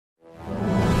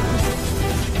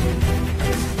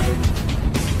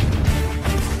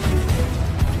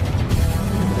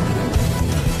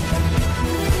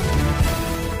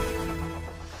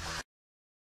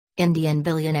Indian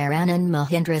billionaire Anand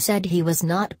Mahindra said he was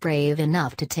not brave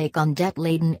enough to take on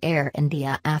debt-laden Air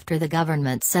India after the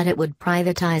government said it would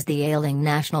privatise the ailing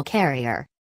national carrier.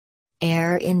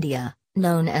 Air India,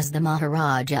 known as the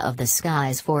Maharaja of the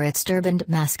Skies for its turbaned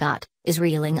mascot, is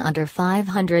reeling under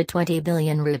 520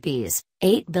 billion rupees,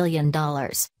 $8 billion,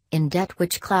 in debt,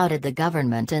 which clouded the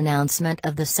government announcement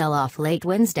of the sell-off late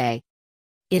Wednesday.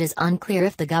 It is unclear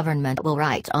if the government will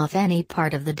write off any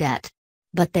part of the debt.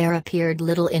 But there appeared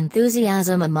little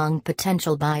enthusiasm among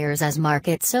potential buyers as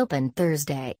markets opened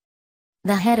Thursday.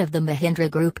 The head of the Mahindra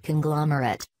Group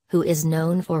conglomerate, who is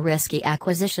known for risky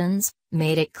acquisitions,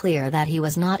 made it clear that he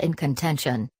was not in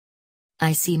contention.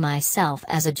 "I see myself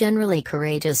as a generally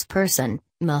courageous person,"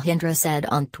 Mahindra said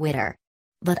on Twitter.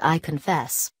 "But I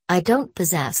confess, I don't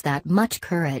possess that much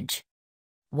courage."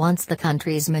 Once the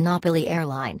country's monopoly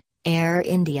airline, Air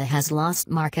India has lost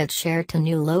market share to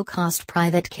new low-cost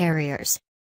private carriers.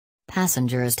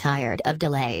 Passengers tired of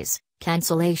delays,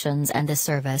 cancellations, and the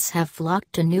service have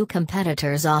flocked to new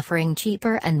competitors offering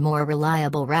cheaper and more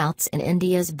reliable routes in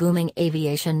India's booming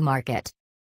aviation market.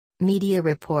 Media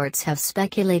reports have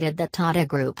speculated that Tata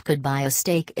Group could buy a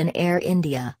stake in Air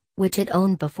India, which it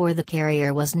owned before the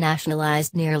carrier was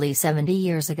nationalised nearly 70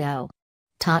 years ago.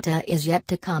 Tata is yet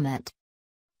to comment.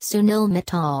 Sunil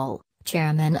Mittal,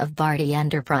 chairman of Bharti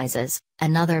Enterprises,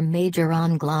 another major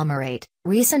conglomerate,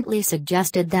 recently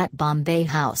suggested that Bombay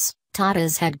House,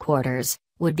 Tata's headquarters,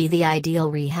 would be the ideal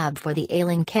rehab for the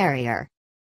ailing carrier.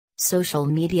 Social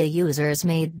media users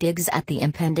made digs at the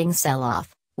impending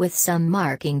sell-off, with some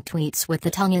marking tweets with the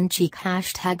tongue-in-cheek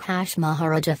hashtag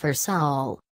 #Maharaja for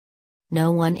Saul.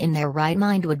 No one in their right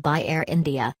mind would buy Air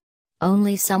India.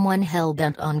 Only someone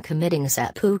hell-bent on committing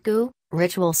seppuku,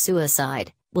 ritual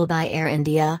suicide, will buy Air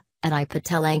India, Adi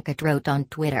Patel Ankit wrote on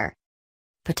Twitter.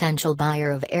 Potential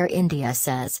buyer of Air India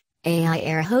says, AI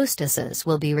air hostesses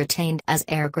will be retained as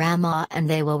air grandma and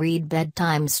they will read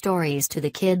bedtime stories to the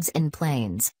kids in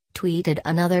planes, tweeted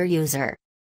another user.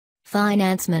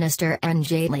 Finance Minister Arun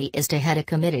Jaitley is to head a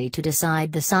committee to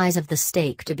decide the size of the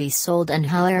stake to be sold and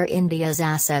how Air India's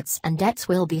assets and debts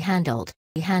will be handled.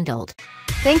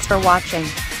 Thanks for watching.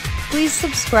 Please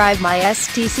subscribe my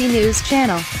STC News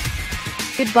channel.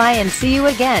 Goodbye and see you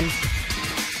again.